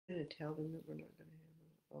going to tell them that we're not going to have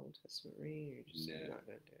an Old Testament reading, or just not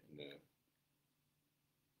going to do it? No.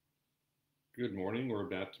 Good morning. We're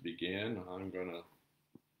about to begin. I'm going to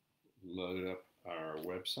load up our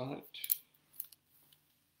website.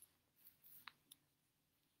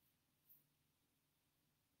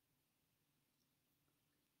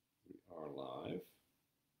 We are live.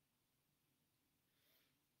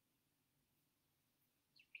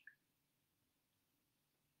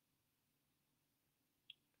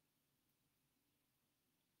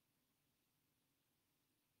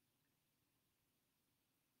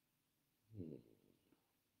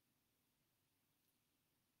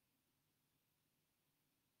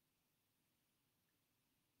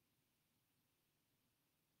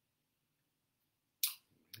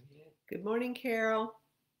 Good morning, Carol.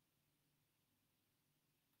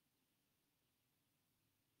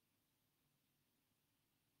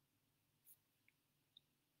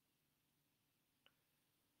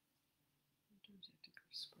 Sometimes I have to go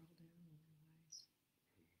scroll down a little ways.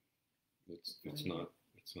 It's not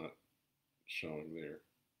showing there.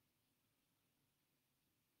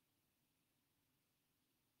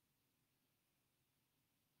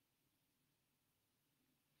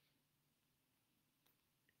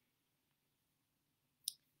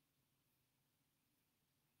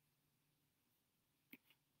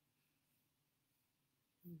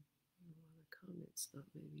 The comments not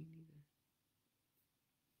moving either.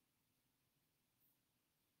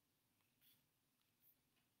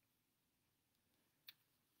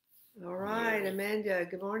 All right, Amanda,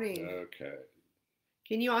 good morning. Okay.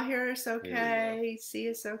 Can you all hear us okay? See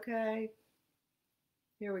us okay?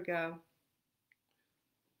 Here we go.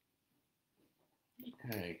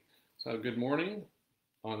 Okay. So good morning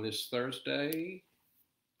on this Thursday,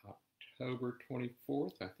 October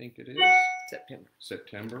 24th, I think it is.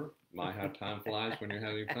 September. My, how time flies when you're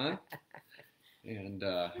having fun. And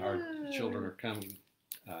our children are coming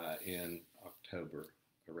in October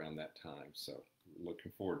around that time. So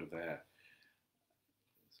looking forward to that.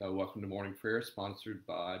 So welcome to Morning Prayer, brought to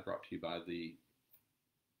you by the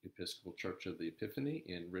Episcopal Church of the Epiphany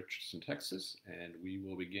in Richardson, Texas. And we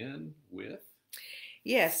will begin with...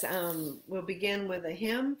 Yes, we'll begin with a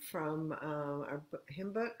hymn from our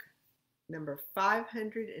hymn book, number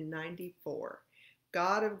 594,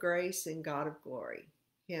 God of Grace and God of Glory,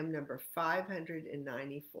 hymn number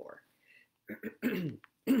 594.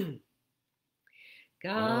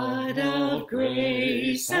 God of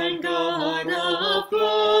grace and God of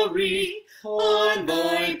glory, on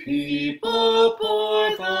thy people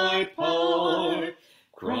pour thy power,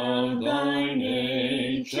 crown thine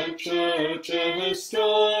ancient church's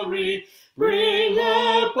story, bring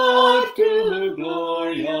her back to her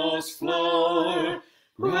glorious flower.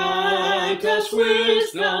 Grant us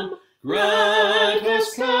wisdom, grant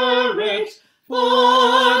us courage, for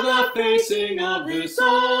the facing of this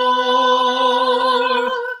hour,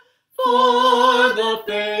 for the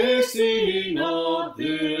facing of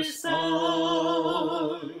this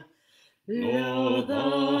hour. Lo,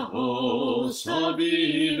 the hosts of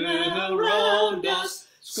even around us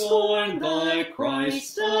scorn thy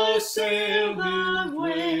Christ, assail the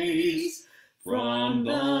ways. From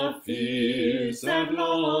the fears that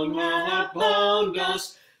long have bound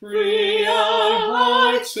us, free our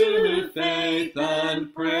hearts to faith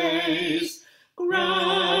and praise.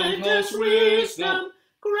 Grant us wisdom,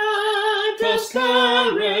 grant us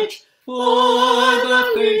courage, for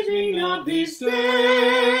the facing of these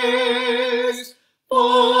days,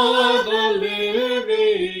 for the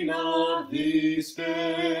living of these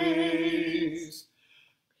days.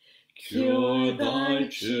 Cure thy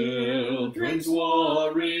children's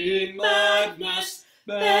warring madness,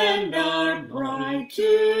 bend our bride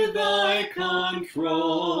to thy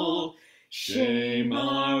control. Shame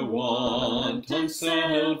our wanton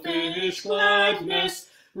selfish gladness,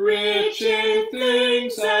 rich in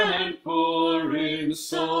things and poor in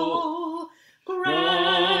soul.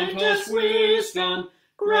 Grant us wisdom,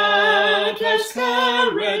 grant us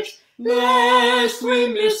courage, lest we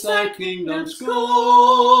miss thy kingdom's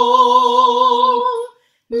goal.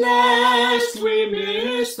 Lest we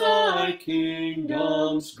miss thy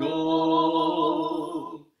kingdom's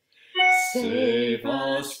goal. Save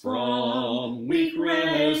us from weak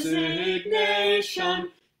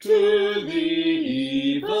resignation to the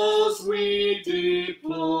evils we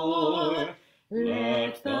deplore.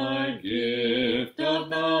 Let thy gift of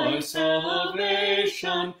thy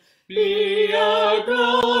salvation be our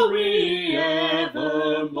glory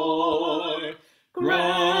evermore.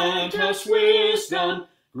 Grant us wisdom,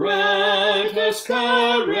 grant us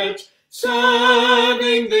courage,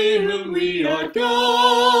 serving thee whom we adore,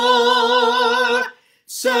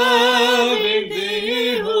 serving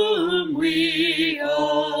thee whom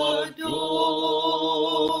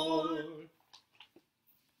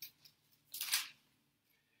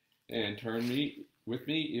turn with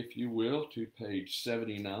me, if you will, to page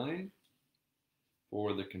 79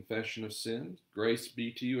 for the confession of sin. Grace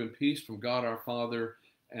be to you and peace from God our Father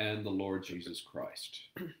and the Lord Jesus Christ.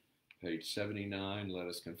 Page 79, let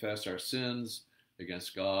us confess our sins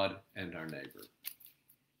against God and our neighbor.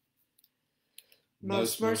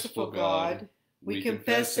 Most merciful God, we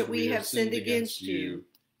confess that we have sinned against you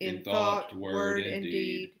in thought, word, and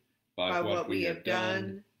deed, by what we have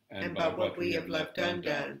done and by what we have left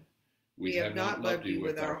undone. We have not loved you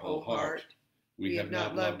with our whole heart. We have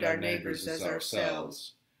not loved our neighbors as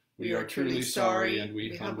ourselves. We are truly sorry, and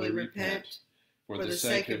we humbly repent. For the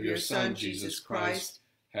sake of your Son, Jesus Christ,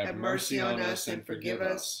 have mercy on us and forgive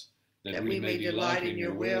us, that we may delight in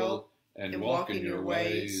your will and walk in your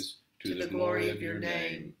ways, to the glory of your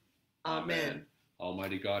name. Amen.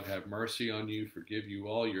 Almighty God, have mercy on you, forgive you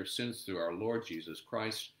all your sins through our Lord Jesus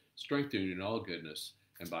Christ, strengthen you in all goodness,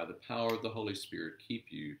 and by the power of the Holy Spirit keep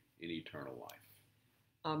you in eternal life.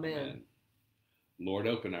 Amen. Lord,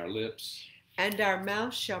 open our lips, and our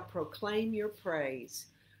mouth shall proclaim your praise.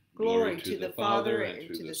 Glory to the Father,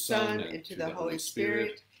 and to the Son, and to the Holy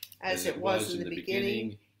Spirit, as it was in the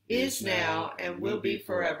beginning, is now, and will be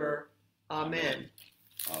forever. Amen.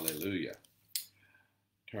 Alleluia.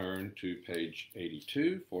 Turn to page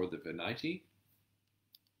 82 for the Venite.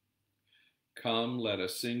 Come, let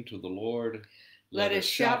us sing to the Lord. Let us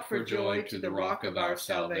shout for joy to the rock of our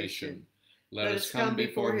salvation. Let us come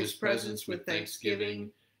before his presence with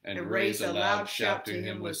thanksgiving, and raise a loud shout to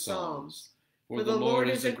him with psalms. For the Lord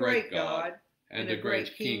is a great God, and a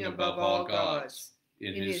great King above all gods.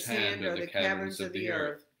 In his hand are the caverns of the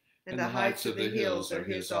earth, and the heights of the hills are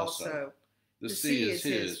his also. The sea is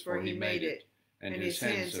his, for he made it, and his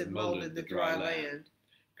hands have molded the dry land.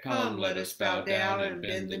 Come, let us bow down and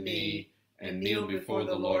bend the knee, and kneel before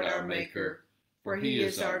the Lord our Maker. For he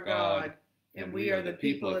is our God, and we are the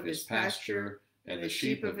people of his pasture, and the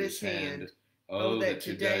sheep of his hand. Oh, that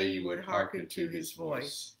today you would hearken to his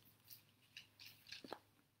voice.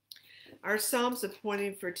 Our psalms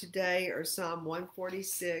appointed for today are Psalm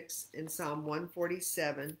 146 and Psalm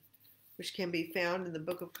 147, which can be found in the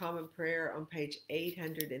Book of Common Prayer on page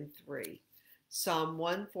 803. Psalm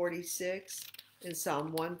 146 and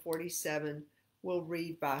Psalm 147 will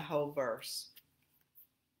read by whole verse.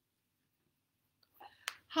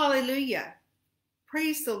 Hallelujah!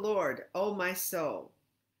 Praise the Lord, O my soul.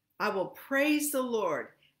 I will praise the Lord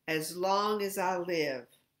as long as I live.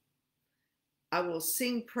 I will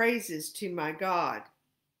sing praises to my God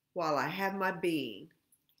while I have my being.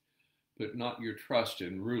 Put not your trust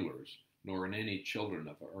in rulers, nor in any children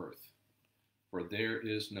of earth, for there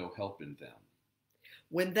is no help in them.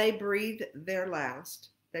 When they breathe their last,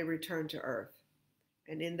 they return to earth,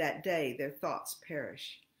 and in that day their thoughts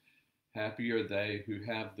perish. Happy are they who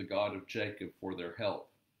have the God of Jacob for their help,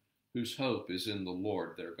 whose hope is in the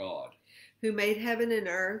Lord their God. Who made heaven and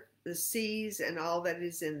earth, the seas, and all that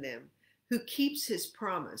is in them, who keeps his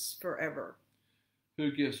promise forever.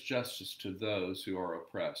 Who gives justice to those who are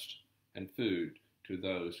oppressed, and food to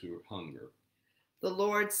those who hunger. The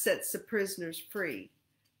Lord sets the prisoners free.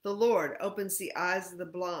 The Lord opens the eyes of the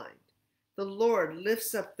blind. The Lord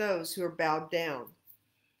lifts up those who are bowed down.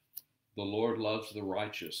 The Lord loves the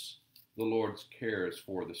righteous. The Lord cares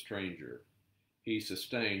for the stranger. He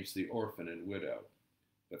sustains the orphan and widow,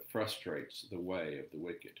 but frustrates the way of the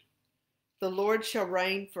wicked. The Lord shall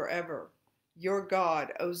reign forever. Your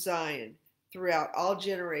God, O Zion, throughout all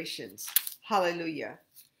generations. Hallelujah.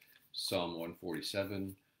 Psalm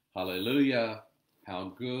 147. Hallelujah.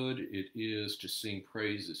 How good it is to sing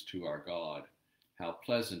praises to our God. How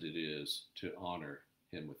pleasant it is to honor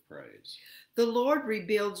him with praise. The Lord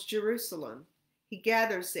rebuilds Jerusalem. He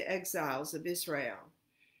gathers the exiles of Israel.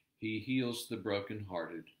 He heals the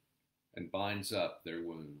brokenhearted and binds up their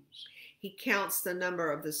wounds. He counts the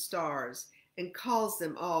number of the stars and calls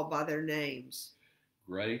them all by their names.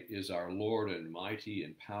 Great is our Lord and mighty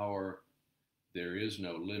in power. There is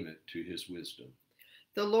no limit to his wisdom.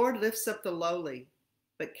 The Lord lifts up the lowly,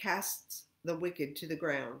 but casts the wicked to the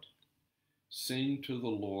ground. Sing to the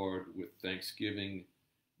Lord with thanksgiving.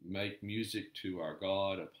 Make music to our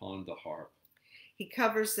God upon the harp. He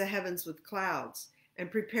covers the heavens with clouds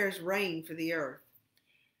and prepares rain for the earth.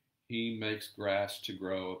 He makes grass to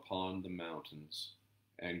grow upon the mountains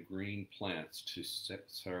and green plants to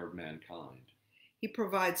serve mankind. He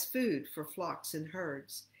provides food for flocks and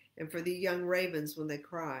herds, and for the young ravens when they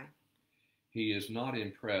cry. He is not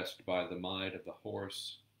impressed by the might of the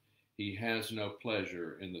horse. He has no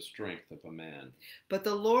pleasure in the strength of a man. But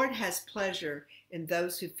the Lord has pleasure in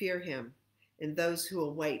those who fear him, in those who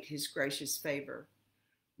await his gracious favor.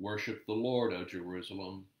 Worship the Lord, O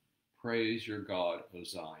Jerusalem. Praise your God, O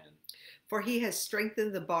Zion. For he has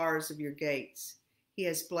strengthened the bars of your gates. He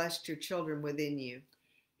has blessed your children within you.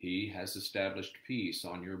 He has established peace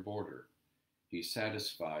on your border. He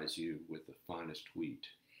satisfies you with the finest wheat.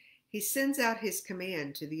 He sends out his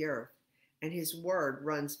command to the earth, and his word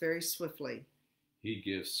runs very swiftly. He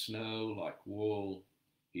gives snow like wool.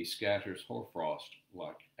 He scatters hoarfrost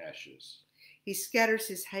like ashes. He scatters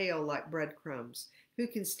his hail like breadcrumbs. Who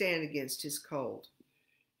can stand against his cold?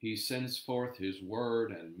 He sends forth his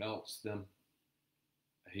word and melts them.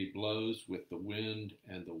 He blows with the wind,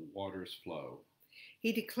 and the waters flow.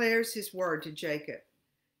 He declares his word to Jacob,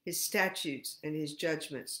 his statutes and his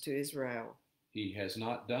judgments to Israel. He has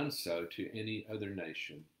not done so to any other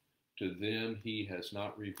nation. To them he has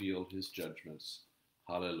not revealed his judgments.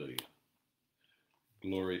 Hallelujah.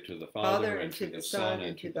 Glory to the Father, and to the Son,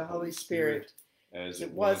 and to the Holy Spirit, as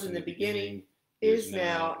it was in the beginning, is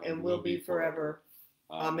now, and will be forever.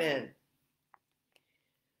 Amen.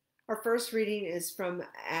 Our first reading is from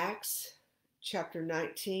Acts chapter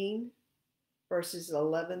 19, verses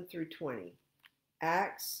 11 through 20.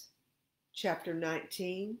 Acts chapter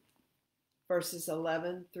 19, verses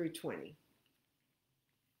 11 through 20.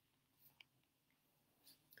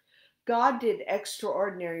 God did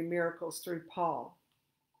extraordinary miracles through Paul,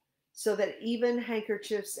 so that even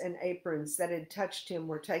handkerchiefs and aprons that had touched him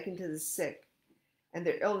were taken to the sick, and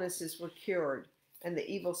their illnesses were cured, and the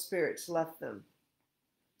evil spirits left them.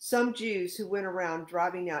 Some Jews who went around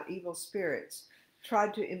driving out evil spirits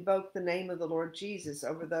tried to invoke the name of the Lord Jesus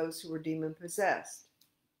over those who were demon-possessed.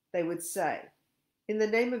 They would say, "In the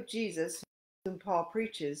name of Jesus, whom Paul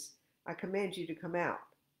preaches, I command you to come out."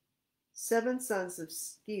 7 sons of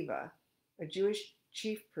Sceva, a Jewish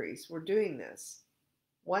chief priest, were doing this.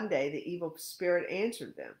 One day the evil spirit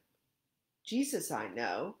answered them, "Jesus I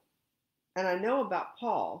know, and I know about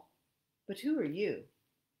Paul, but who are you?"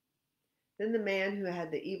 Then the man who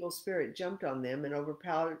had the evil spirit jumped on them and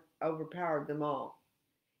overpowered them all.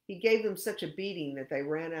 He gave them such a beating that they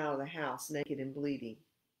ran out of the house naked and bleeding.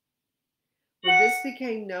 When this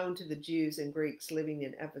became known to the Jews and Greeks living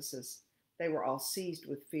in Ephesus, they were all seized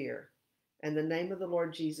with fear, and the name of the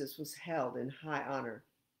Lord Jesus was held in high honor.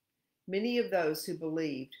 Many of those who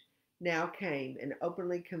believed now came and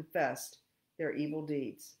openly confessed their evil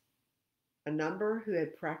deeds. A number who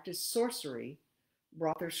had practiced sorcery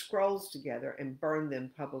brought their scrolls together and burned them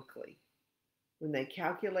publicly. When they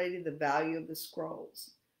calculated the value of the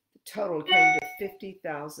scrolls, the total came to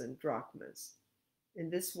 50,000 drachmas. In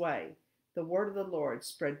this way, the word of the Lord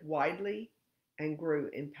spread widely and grew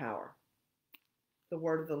in power. The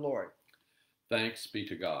word of the Lord. Thanks be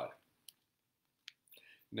to God.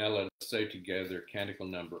 Now let us say together Canticle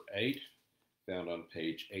number 8, found on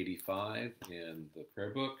page 85 in the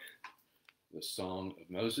prayer book, the Song of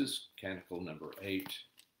Moses, Canticle number 8,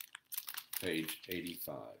 page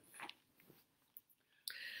 85.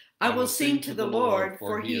 I will sing to the Lord,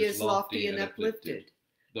 for he is lofty and uplifted.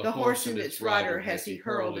 The horse and its rider has he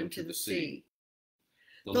hurled into the sea.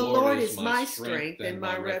 The Lord is my strength and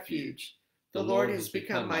my refuge. The Lord has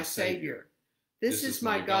become my Savior. This is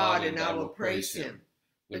my God, and I will praise him,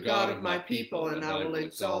 the God of my people, and I will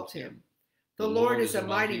exalt him. The Lord is a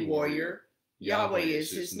mighty warrior. Yahweh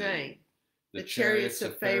is his name. The chariots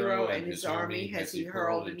of Pharaoh and his army has he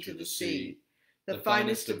hurled into the sea. The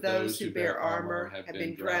finest of those who bear armor have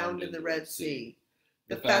been drowned in the Red Sea.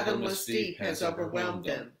 The fathomless deep has overwhelmed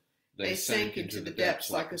them. They sank into the depths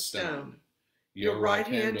like a stone. Your right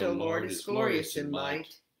hand, O Lord, is glorious in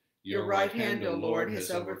might. Your right hand, O Lord,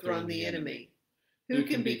 has overthrown the enemy. Who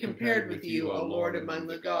can be compared with you, O Lord, among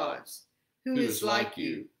the gods? Who is like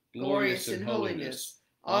you, glorious in holiness,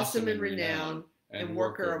 awesome in renown, and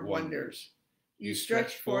worker of wonders? You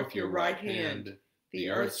stretched forth your right hand, the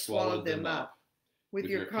earth swallowed them up. With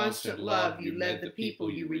your constant love you led the people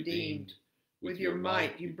you redeemed. With your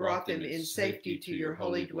might you brought them in safety to your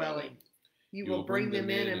holy dwelling. You will bring them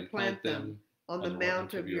in and plant them on the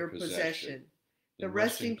mount of your possession, the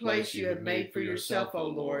resting place you have made for yourself, O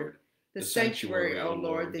Lord, the sanctuary, O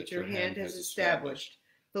Lord, that your hand has established.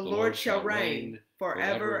 The Lord shall reign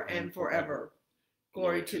forever and forever.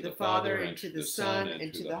 Glory to the Father, and to the Son,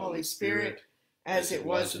 and to the Holy Spirit, as it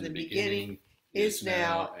was in the beginning, is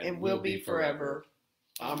now, and will be forever.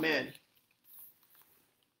 Amen.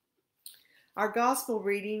 Our gospel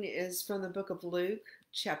reading is from the book of Luke,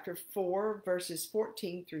 chapter 4, verses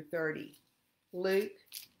 14 through 30. Luke,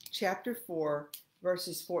 chapter 4,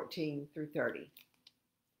 verses 14 through 30.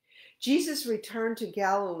 Jesus returned to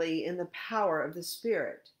Galilee in the power of the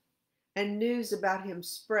Spirit, and news about him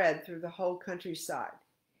spread through the whole countryside.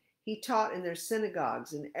 He taught in their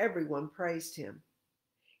synagogues, and everyone praised him.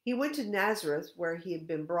 He went to Nazareth, where he had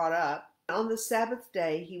been brought up. On the Sabbath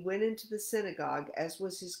day he went into the synagogue, as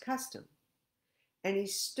was his custom, and he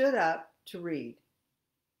stood up to read.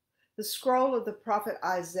 The scroll of the prophet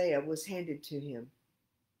Isaiah was handed to him.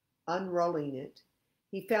 Unrolling it,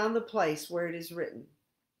 he found the place where it is written,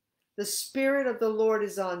 "The Spirit of the Lord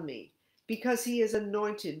is on me, because he has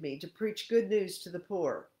anointed me to preach good news to the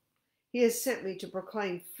poor. He has sent me to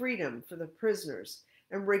proclaim freedom for the prisoners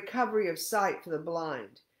and recovery of sight for the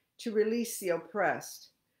blind, to release the oppressed,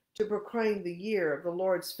 to proclaim the year of the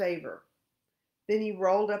Lord's favor." Then he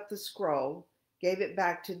rolled up the scroll, gave it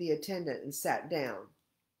back to the attendant, and sat down.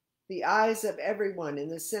 The eyes of everyone in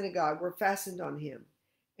the synagogue were fastened on him,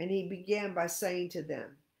 and he began by saying to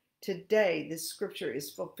them, "Today this scripture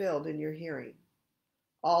is fulfilled in your hearing."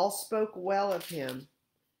 All spoke well of him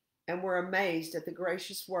and were amazed at the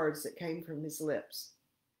gracious words that came from his lips.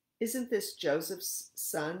 "Isn't this Joseph's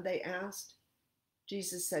son?" they asked.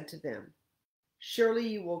 Jesus said to them, "Surely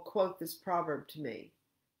you will quote this proverb to me,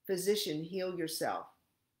 'Physician, heal yourself.'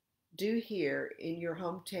 Do here in your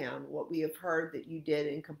hometown what we have heard that you did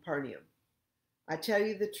in Capernaum. I tell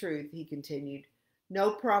you the truth," he continued,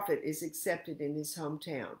 "no prophet is accepted in his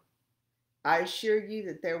hometown. I assure you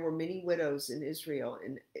that there were many widows in Israel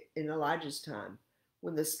in Elijah's time,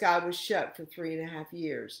 when the sky was shut for 3.5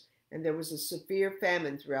 years, and there was a severe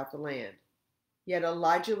famine throughout the land. Yet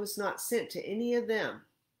Elijah was not sent to any of them,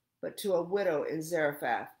 but to a widow in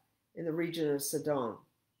Zarephath, in the region of Sidon.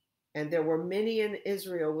 And there were many in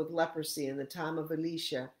Israel with leprosy in the time of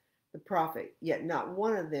Elisha the prophet, yet not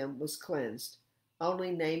one of them was cleansed, only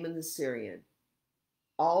Naaman the Syrian."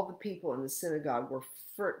 All the people in the synagogue were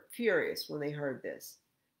furious when they heard this.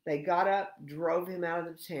 They got up, drove him out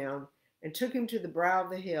of the town, and took him to the brow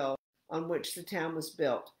of the hill on which the town was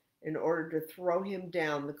built, in order to throw him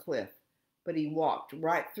down the cliff. But he walked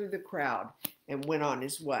right through the crowd and went on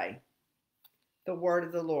his way. The word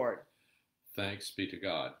of the Lord. Thanks be to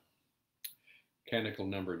God. Canticle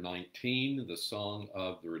number 19, the Song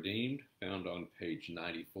of the Redeemed, found on page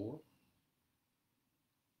 94.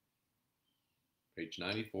 Page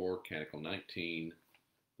 94, Canticle 19,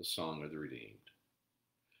 the Song of the Redeemed.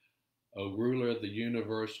 O ruler of the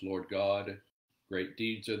universe, Lord God, great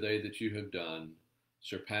deeds are they that you have done,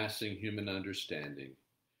 surpassing human understanding.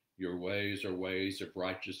 Your ways are ways of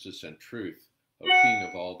righteousness and truth, O King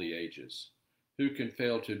of all the ages. Who can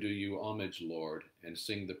fail to do you homage, Lord, and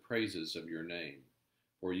sing the praises of your name?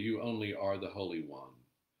 For you only are the Holy One.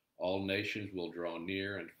 All nations will draw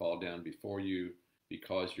near and fall down before you,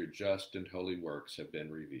 because your just and holy works have been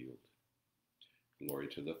revealed. Glory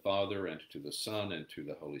to the Father, and to the Son, and to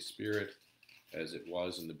the Holy Spirit, as it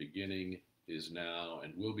was in the beginning, is now,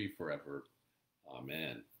 and will be forever.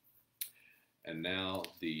 Amen. And now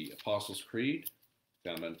the Apostles' Creed,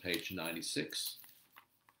 found on page 96.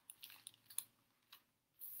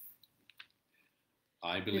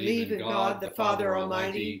 I believe in God, the Father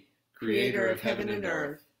Almighty, creator of heaven and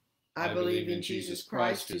earth. I believe in Jesus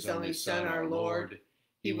Christ, his only Son, our Lord.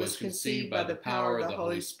 He was conceived by the power of the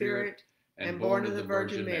Holy Spirit and born of the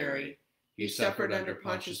Virgin Mary. He suffered under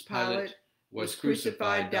Pontius Pilate, was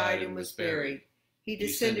crucified, died, and was buried. He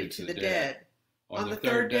descended to the dead. On the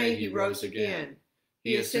third day he rose again.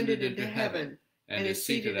 He ascended into heaven and is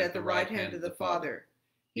seated at the right hand of the Father.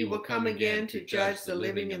 He will come again to judge the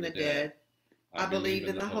living and the dead. I believe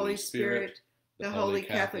in the Holy Spirit, the Holy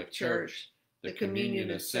Catholic Church, the communion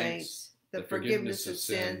of saints, the forgiveness of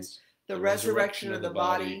sins, the resurrection of the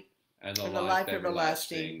body, and the life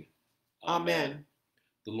everlasting. Amen.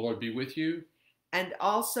 The Lord be with you. And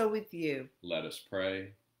also with you. Let us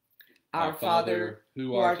pray. Our Father,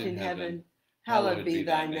 who art in heaven, hallowed be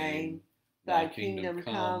thy name. Thy kingdom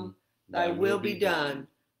come, thy will be done,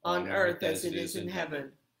 on earth as it is in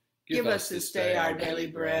heaven. Give us this day our daily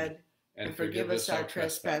bread, and forgive us our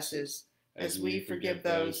trespasses, as we forgive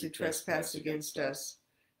those who trespass against us.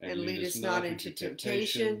 And lead us not into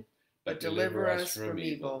temptation, but deliver us from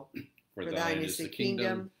evil. For thine is the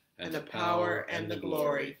kingdom, and the power, and the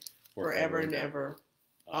glory, forever and ever.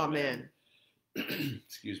 Amen.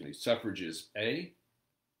 Excuse me. Suffrages A,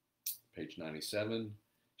 page 97.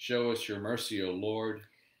 Show us your mercy, O Lord.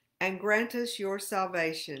 And grant us your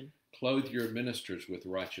salvation. Clothe your ministers with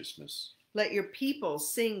righteousness. Let your people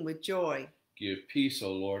sing with joy. Give peace,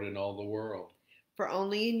 O Lord, in all the world. For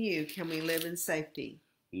only in you can we live in safety.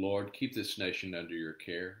 Lord, keep this nation under your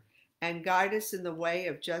care. And guide us in the way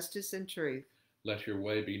of justice and truth. Let your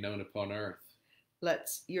way be known upon earth. Let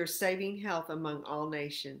your saving health among all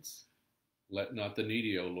nations. Let not the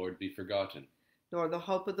needy, O Lord, be forgotten. Nor the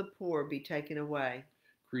hope of the poor be taken away.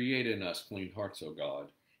 Create in us clean hearts, O God.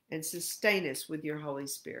 And sustain us with your Holy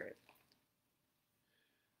Spirit.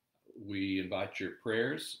 we invite your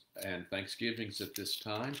prayers and thanksgivings at this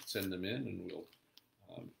time. Send them in and we'll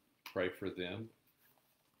pray for them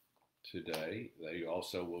today. They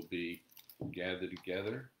also will be gathered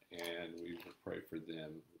together and we will pray for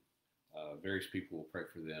them. Various people will pray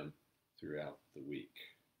for them throughout the week.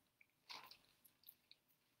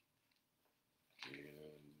 And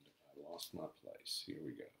I lost my place. Here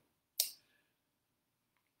we go.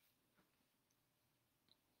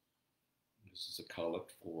 This is a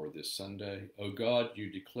collect for this Sunday. O God,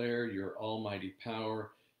 you declare your almighty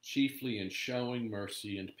power, chiefly in showing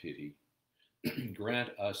mercy and pity. Grant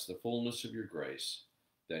us the fullness of your grace,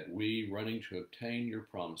 that we, running to obtain your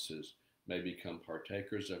promises, may become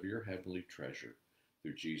partakers of your heavenly treasure.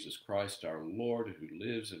 Through Jesus Christ our Lord, who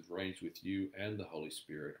lives and reigns with you and the Holy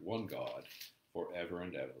Spirit, one God, forever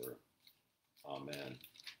and ever. Amen.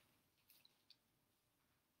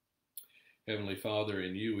 Heavenly Father,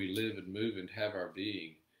 in you we live and move and have our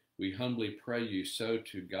being. We humbly pray you so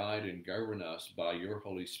to guide and govern us by your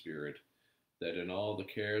Holy Spirit, that in all the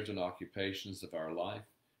cares and occupations of our life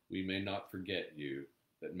we may not forget you,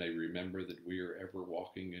 but may remember that we are ever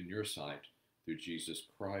walking in your sight, through Jesus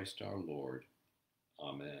Christ our Lord.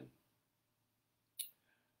 Amen.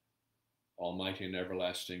 Almighty and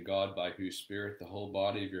everlasting God, by whose Spirit the whole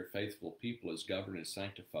body of your faithful people is governed and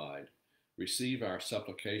sanctified, receive our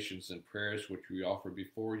supplications and prayers which we offer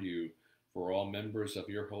before you for all members of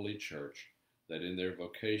your holy church, that in their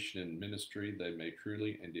vocation and ministry they may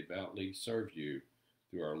truly and devoutly serve you,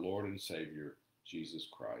 through our Lord and Savior, Jesus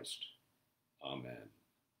Christ. Amen.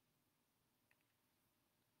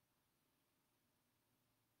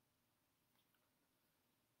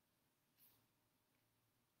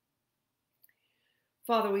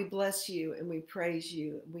 Father, we bless you and we praise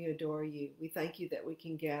you and we adore you. We thank you that we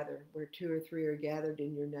can gather where 2 or 3 are gathered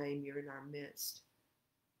in your name. You're in our midst.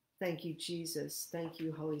 Thank you, Jesus. Thank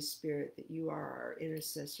you, Holy Spirit, that you are our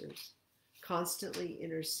intercessors, constantly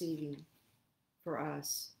interceding for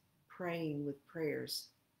us, praying with prayers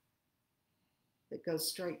that go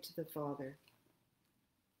straight to the Father.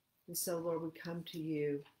 And so, Lord, we come to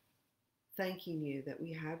you, thanking you that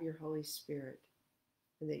we have your Holy Spirit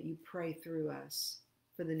and that you pray through us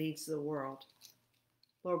for the needs of the world.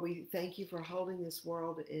 Lord, we thank you for holding this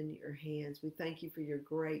world in your hands. We thank you for your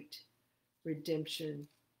great redemption,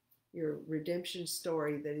 your redemption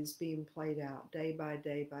story that is being played out day by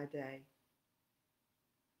day by day.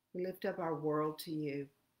 We lift up our world to you.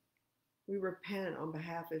 We repent on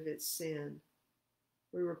behalf of its sin.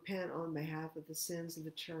 We repent on behalf of the sins of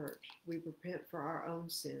the church. We repent for our own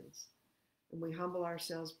sins. And we humble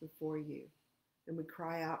ourselves before you. And we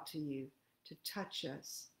cry out to you to touch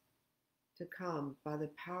us, to come by the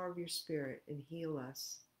power of your Spirit and heal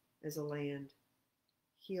us as a land,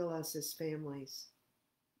 heal us as families,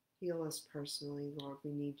 heal us personally, Lord.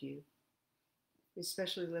 We need you. We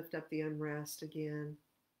especially lift up the unrest again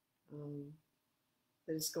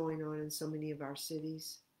that is going on in so many of our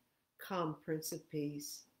cities. Come, Prince of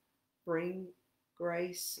Peace, bring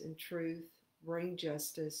grace and truth, bring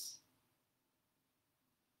justice.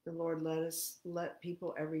 And Lord, let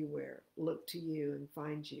people everywhere look to you and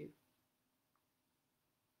find you.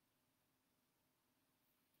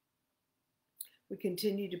 We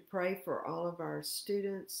continue to pray for all of our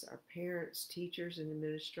students, our parents, teachers, and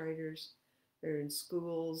administrators. They're in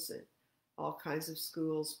schools, and all kinds of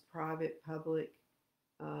schools, private, public,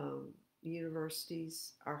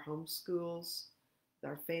 universities, our home schools,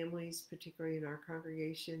 our families, particularly in our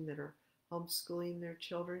congregation that are homeschooling their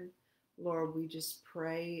children. Lord, we just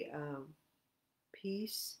pray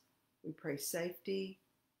peace, we pray safety,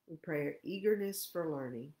 we pray eagerness for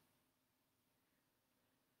learning.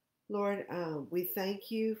 Lord, we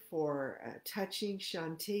thank you for touching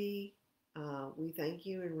Shanti. We thank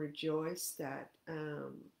you and rejoice that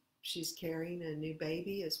she's carrying a new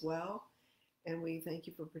baby as well. And we thank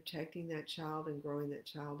you for protecting that child and growing that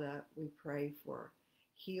child up. We pray for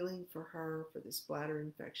healing for her, for this bladder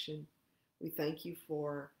infection. We thank you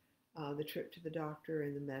for the trip to the doctor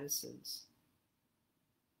and the medicines.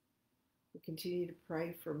 We continue to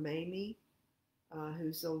pray for Mamie,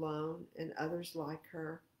 who's alone, and others like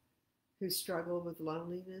her who struggle with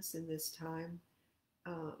loneliness in this time.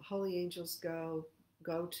 Holy angels, go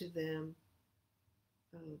to them,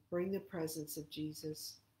 bring the presence of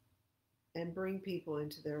Jesus, and bring people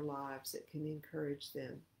into their lives that can encourage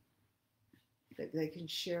them, that they can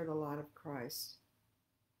share the light of Christ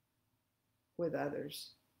with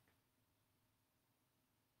others.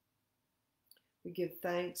 We give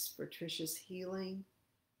thanks for Trisha's healing.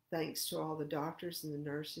 Thanks to all the doctors and the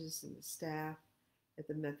nurses and the staff at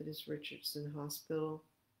the Methodist Richardson Hospital.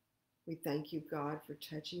 We thank you, God, for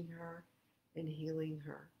touching her and healing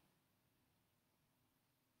her.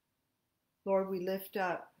 Lord, we lift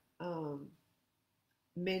up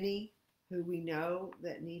many who we know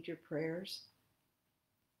that need your prayers.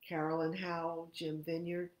 Carolyn Howell, Jim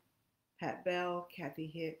Vineyard, Pat Bell, Kathy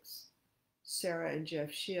Hicks, Sarah and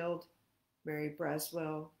Jeff Shield, Mary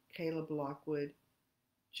Braswell, Caleb Lockwood,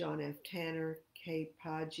 John F. Tanner, Kay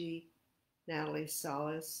Podgy, Natalie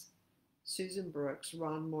Salas, Susan Brooks,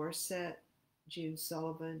 Ron Morissette, June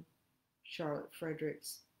Sullivan, Charlotte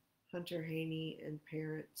Fredericks, Hunter Haney and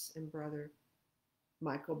parents and brother,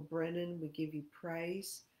 Michael Brennan. We give you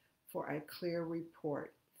praise for a clear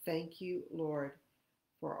report. Thank you, Lord,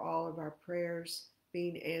 for all of our prayers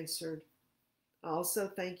being answered. I also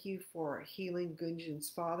thank you for healing Gunjan's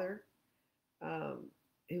father,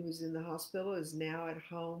 who was in the hospital, is now at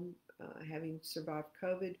home, having survived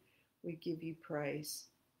COVID. We give you praise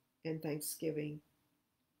and thanksgiving.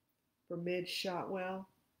 For Midge Shotwell,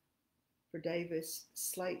 for Davis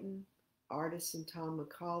Slayton, Artis and Tom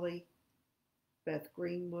McCauley, Beth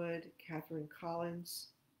Greenwood, Catherine Collins,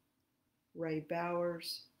 Ray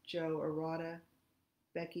Bowers, Joe Arata,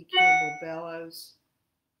 Becky Campbell Bellows,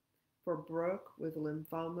 for Brooke with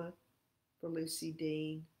lymphoma, for Lucy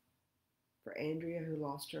Dean, for Andrea who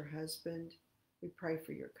lost her husband. We pray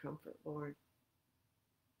for your comfort, Lord.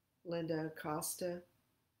 Linda Acosta,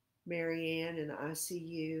 Mary Ann in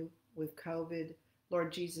ICU with COVID.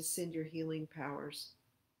 Lord Jesus, send your healing powers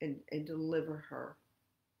and deliver her.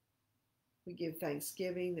 We give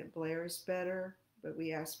thanksgiving that Blair is better, but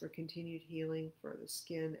we ask for continued healing for the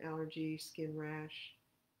skin allergy, skin rash.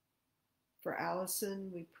 For Allison,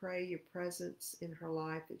 we pray your presence in her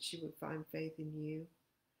life, that she would find faith in you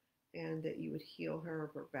and that you would heal her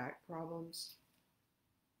of her back problems.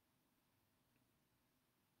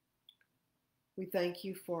 We thank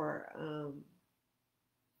you for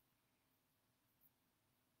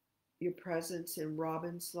your presence in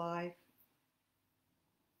Robin's life.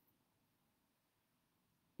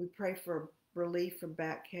 We pray for relief from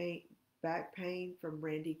back pain from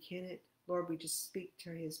Randy Kennett. Lord, we just speak to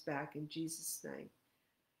his back in Jesus' name.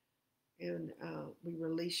 And we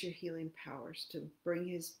release your healing powers to bring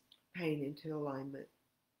his pain into alignment.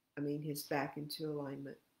 His back into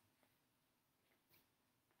alignment.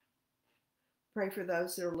 Pray for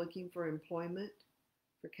those that are looking for employment,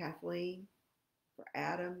 for Kathleen, for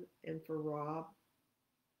Adam, and for Rob.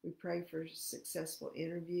 We pray for successful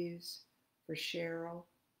interviews, for Cheryl.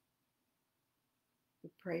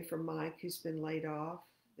 We pray for Mike, who's been laid off,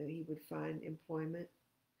 that he would find employment.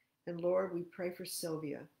 And Lord, we pray for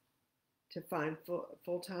Sylvia to find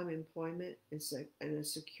full-time employment and a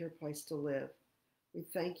secure place to live. We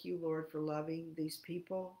thank you, Lord, for loving these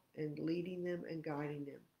people and leading them and guiding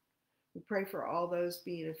them. We pray for all those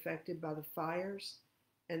being affected by the fires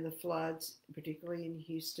and the floods, particularly in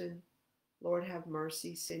Houston. Lord, have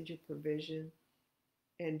mercy, send your provision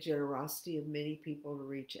and generosity of many people to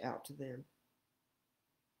reach out to them.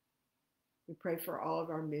 We pray for all of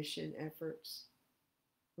our mission efforts.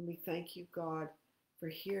 And we thank you, God, for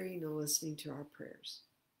hearing and listening to our prayers.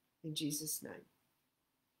 In Jesus' name,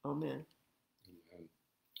 amen. Amen.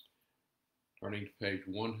 Turning to page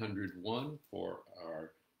 101 for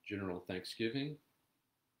our general thanksgiving.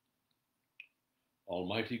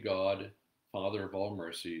 Almighty God, Father of all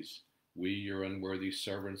mercies, we, your unworthy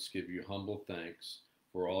servants, give you humble thanks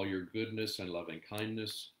for all your goodness and loving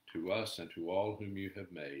kindness to us and to all whom you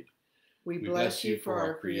have made. We bless you for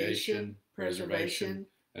our creation, preservation,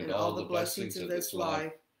 and all the blessings of this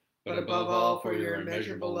life, but above all for your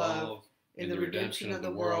immeasurable love in the redemption of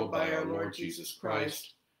the world by our Lord Jesus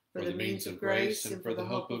Christ, for the means of grace and for the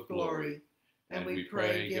hope of glory. And we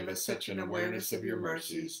pray, give us such an awareness of your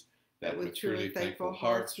mercies, that with truly thankful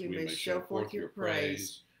hearts we may show forth your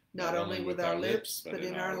praise, not only with our lips, but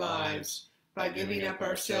in our lives, by giving up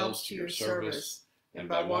ourselves to your service, and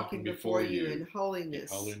by walking before you in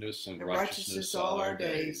holiness and righteousness all our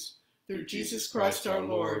days, through Jesus Christ our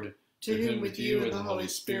Lord, to whom with you and the Holy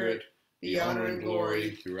Spirit be honor and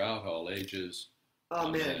glory throughout all ages.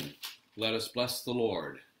 Amen. Let us bless the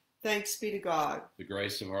Lord. Thanks be to God. The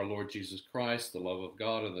grace of our Lord Jesus Christ, the love of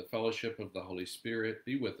God, and the fellowship of the Holy Spirit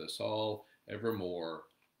be with us all evermore.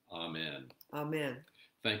 Amen. Amen.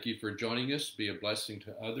 Thank you for joining us. Be a blessing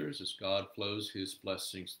to others as God flows his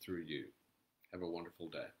blessings through you. Have a wonderful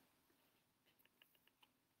day.